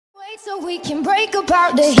So we can break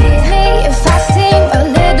apart to hit me if I seem a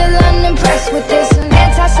little unimpressed with this. An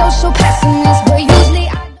antisocial pessimist, but usually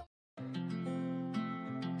I don't.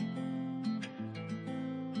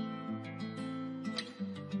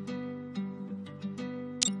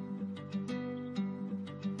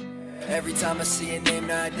 Every time I see a name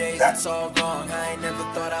nowadays, it's all wrong. I ain't never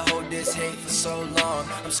thought I'd hold this hate for so long.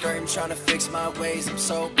 I'm skirting, trying to fix my ways, I'm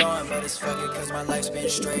so gone. But it's fucking cause my life's been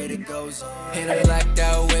straight, it goes on. In a blacked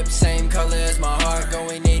out whip, same color as my heart.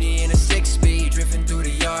 Going 80 in a 6-speed, drifting through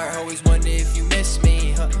the yard. Always wonder if you miss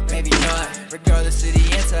me, maybe not. Regardless of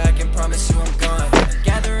the answer, I can promise you I'm gone.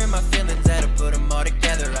 Gathering my feelings, had to put them all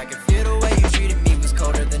together. I can feel the way you treated me was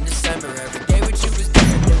colder than December. Every day with you was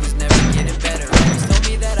different, it was never getting better. Always told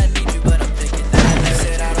me that I need you, but I'm thinking that I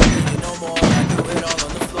said I don't need it no more. I do it all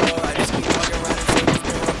on the floor. I just keep walking around in circles,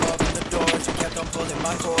 doing revolving the doors. You kept on pulling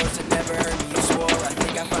my cords, it never hurt me, you swore. I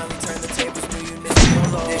think I finally turned the tables, knew you missed me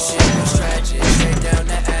alone. This shit was tragic, straight down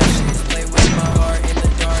to ashes. Play with my heart in the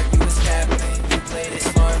dark, you was capping. You played it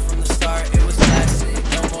smart from the start, it was classic.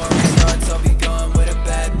 No more restarts, I'll be gone with a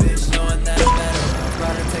bad bitch, knowing that I'm better.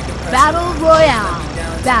 Rather take the pressure. Battle Royale.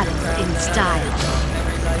 Battle in style.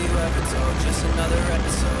 Every lie you ever told, just another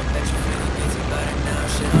episode. Bet you feel it gets about it now,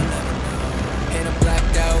 shit I'll never know. In a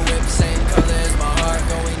blacked out whip, same color as my heart.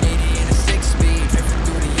 Going 80 in a 6-speed, drifting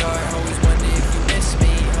through the yard. Always wonder if you miss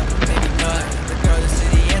me, maybe not. Regardless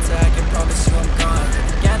of the answer, I can promise you I'm gone.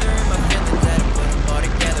 Gathering my feelings, had to put them all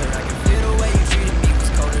together. I can feel the way you treated me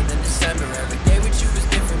was colder than December. Every day with you was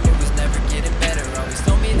different, it was never getting better. Always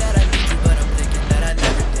told me that I need you, but I'm thinking that I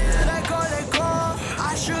never did. Let go,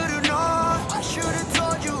 I should've known. I should've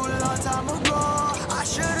told you a long time ago. I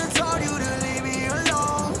should've told you to leave me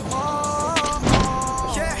alone.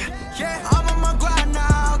 Yeah, I'm on my grind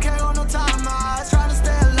now, can't go no time out. Trying to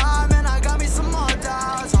stay alive, man, I got me some more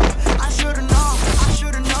doubts. I should've known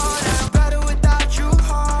that I'm better without you.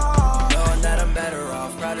 Knowing that I'm better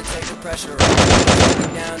off, proud to take the pressure off. Took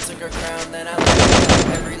me down, took her crown, then I let her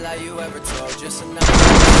go. Every lie you ever told, just another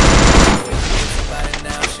about it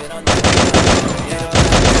now, shit I'll never know. Yeah,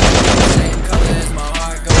 same color as my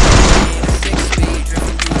heart, going in a 6-speed,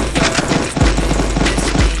 drifting through the yard. Always wonder if you miss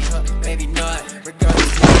me, maybe not.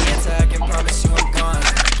 Regardless of the answer, I can promise you I'm gone.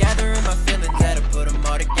 Gathering my feelings, had to put them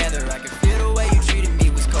all together. I can feel the way you treated me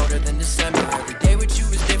was colder than December. Every day with you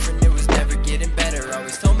was different, it was never getting better.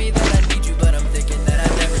 Always told me that I need you, but I'm thinking that I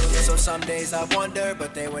never did. So some days I wonder,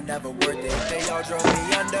 but they were never worth it. They all drove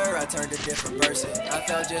me under, I turned a different person. I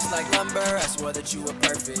felt just like lumber, I swore that you were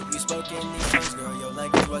perfect. You spoke in these tongues, girl, your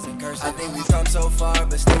language wasn't cursed. I think we've come so far,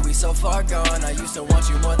 but still we so far gone. I used to want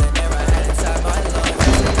you more than air I had inside my lungs. I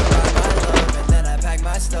said goodbye, my love, and then I packed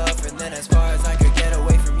my stuff. And then as far as I could get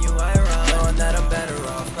away from you, I run. Knowing that I'm better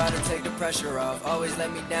off, proud to take the pressure off. Always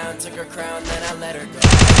let me down, took her crown, then I let her go.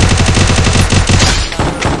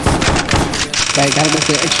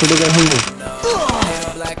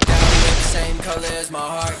 Blacked out with the same color as my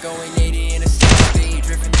heart, going 80 in a 6-speed,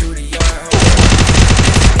 drifting through the yard.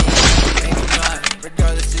 Maybe not.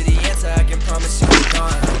 Regardless of the answer, I can promise you I'm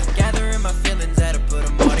gone. Gathering my feelings, had to put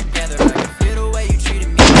them all together. I can feel the way you treated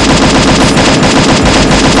me.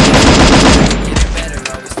 Getting better.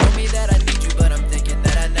 Always told me that I need you, but I'm thinking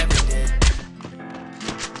that I never did.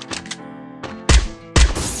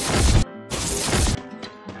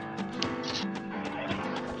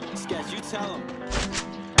 Sketch, you tell him.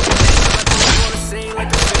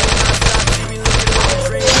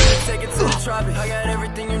 I got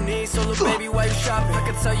everything you need, so little baby, why you shopping? I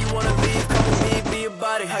can tell you wanna leave, come with me, be a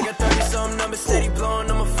body. I got 30-something numbers steady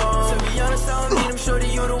blowing on my phone. To be honest, I don't need them, shorty,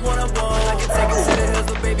 you the one I want. I can take it to the hills,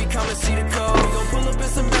 little baby, come and see the code. We gon' pull up in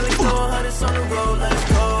some belly, throw 100s on the road, let's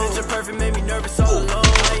go. Picture perfect, made me nervous all alone.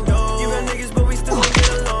 I know you got niggas, but we still don't get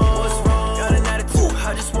along. What's wrong? Got an attitude,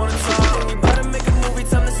 I just wanna talk. We bout to make a movie,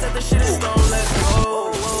 time to set the shit in stone, let's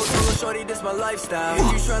go. Shorty, this my lifestyle.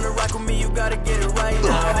 If you tryna rock with me, you gotta get it right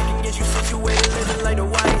now. I can get you situated, living like the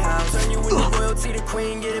White House. Turn you into royalty, the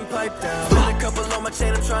queen, getting piped down. Spend a couple on my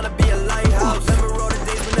chain, I'm tryna be a lighthouse. Remember all the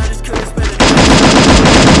days when I just couldn't spend a day.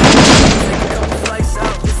 Take a couple flights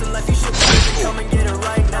out. This the life you should be living, come and get it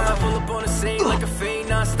right now. I pull up on the scene like a fiend,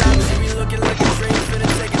 non-stop. See me looking like a dream, finna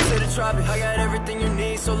take it to the tropics. I got everything you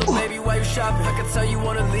need, so little baby, why you shopping? I can tell you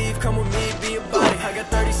wanna leave, come with me, be a body. I got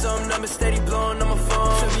 30-something numbers steady blowing on my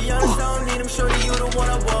phone. To be honest, I don't need them, shorty, you the one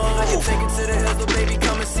I want. I can take it to the hills, little baby,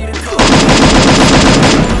 come and see the code.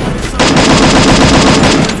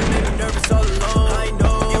 You make me nervous all alone. I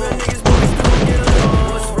know you got niggas, but we still don't get along.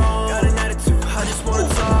 What's wrong? Got an attitude, I just wanna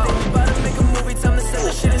talk. We bout to make a movie, time to set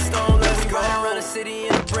the shit in stone. Let's go. Riding around the city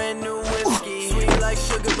in a brand new whiskey, sweet like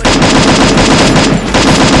sugar, but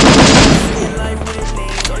singing like Whitney.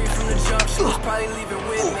 Saw you from the probably leave it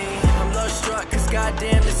with me. I'm love struck, cause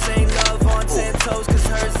goddamn this ain't love. On 10 toes, cause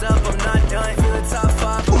hers up, I'm not done. Feeling top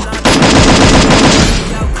 5, I'm not done.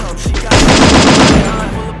 The outcome, she got me.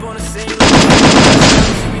 Pull up on the scene,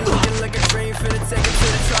 she be looking like a dream. Finna take it to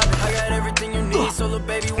the tropic. I got everything you need, so little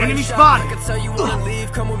baby, when you shop, I can tell you wanna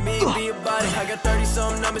leave, come with me, be about it. I got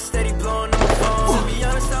 30-something numbers steady blowing on my phone. To be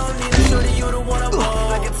honest, I don't need it, shorty, you the one I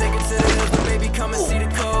want. I can take it to the hills, but baby, come and see the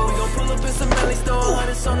code. We gon' pull up in some Mellies, throw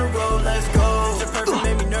 100s on the road, let's go. Your perfect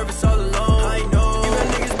made me nervous all alone. I know you got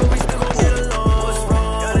niggas, but we still gon' get along. What's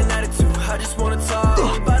wrong? Got an attitude, I just wanna talk.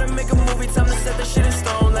 We about to make a movie, time to set that shit in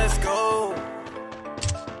stone, let's go.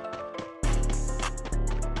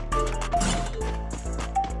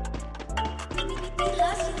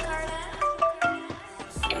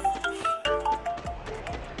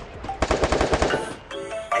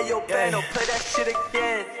 Hey yo, Bano, play that shit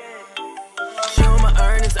again. She on my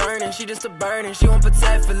earnings, she just a burden. She won't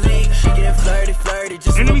protect for league. She getting flirty,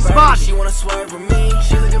 just a Enemy little spotted. birdie. She wanna swerve with me.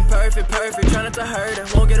 She looking perfect, try not to hurt her.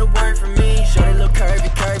 Won't get a word from me. Shorty look curvy,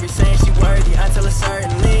 saying she worthy. I tell her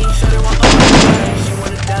certainly. Shorty want all the money. She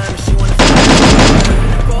want a diamond, she want a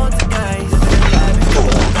fire. Gold to guys, lavish,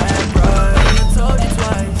 couple of bad bros. I told you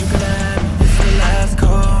twice, you could have me. This is the last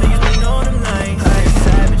call. Niggas been on them nights. I ain't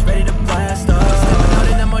savage, ready to blast off. Stepping out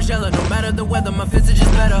in that Margiela, no matter the weather, my visage is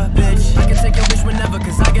better, bitch. I can take your bitch whenever,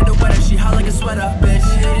 cause I get the weather. She hot like a sweater, bitch.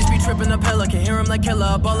 They just be tripping up hella, can hear him like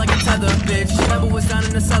killer. Ball like a tether, bitch. Never was down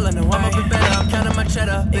in the cellar, no, I'm up and better. I'm counting my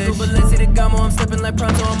cheddar, bitch. Balenci the Gamo, I'm slipping like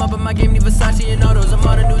Pronto. I'm up in my game, need Versace and autos. I'm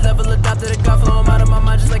on a new level, adopted a God flow. I'm out of my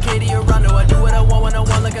mind just like Katie or Rondo. I do what I want when I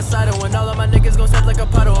want like a Sato. And all of my niggas gon' step like a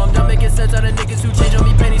puddle. I'm done making sense out of niggas who change on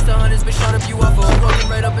me pennies to hundreds, bitch, shot up you waffle. I'm walking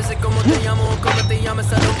right up, it's like como te llamo, como te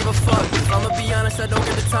llamas, I don't give a fuck. If I'ma be honest, I don't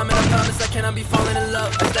get the time and I promise I cannot be falling in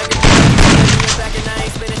love. I stack it back and I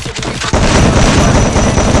ain't spinning shit, but we fucking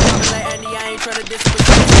like Andy, I ain't tryna diss, but she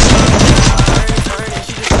turning,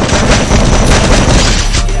 she just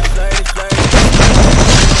get flirty,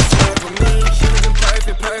 swerve with me. She looking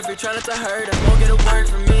perfect, try not to hurt her, won't get a word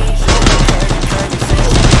from me. She looking curvy, saying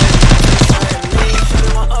she certainly. She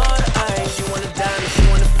want all the ice, she want a diamond, she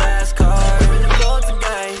want a fast car. Living in gold to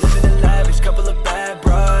guys, living in lavish, couple of bad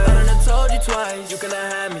bros. I done told you twice, you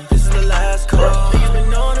cannot have me, this is the last call. Niggas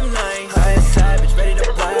been on them nights, I ain't savage, ready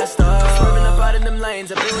to blast off. Swerving up out in them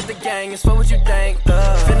lanes, I've been with the gang, it's for what you think.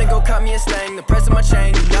 Finna go cop me a slang, the price of my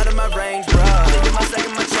chain, not in my range, bruh. Thinking my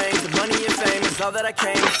second, my change, the money and fame is all that I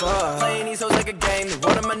came for. Playing these hoes like a game, they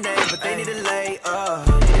wanted my name, but they need to lay up.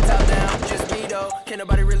 Need it top down, just me though. Can't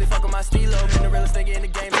nobody really fuck with my stilo. Been the realest nigga in the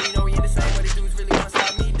game, so you know we in the same. But these dudes really wanna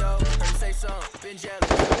stop me though. Heard you say something, been jealous.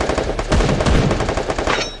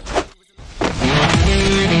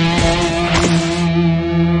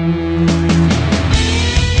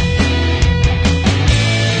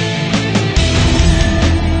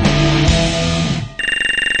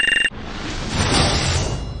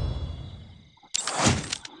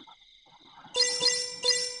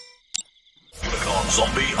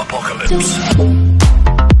 Zombie apocalypse.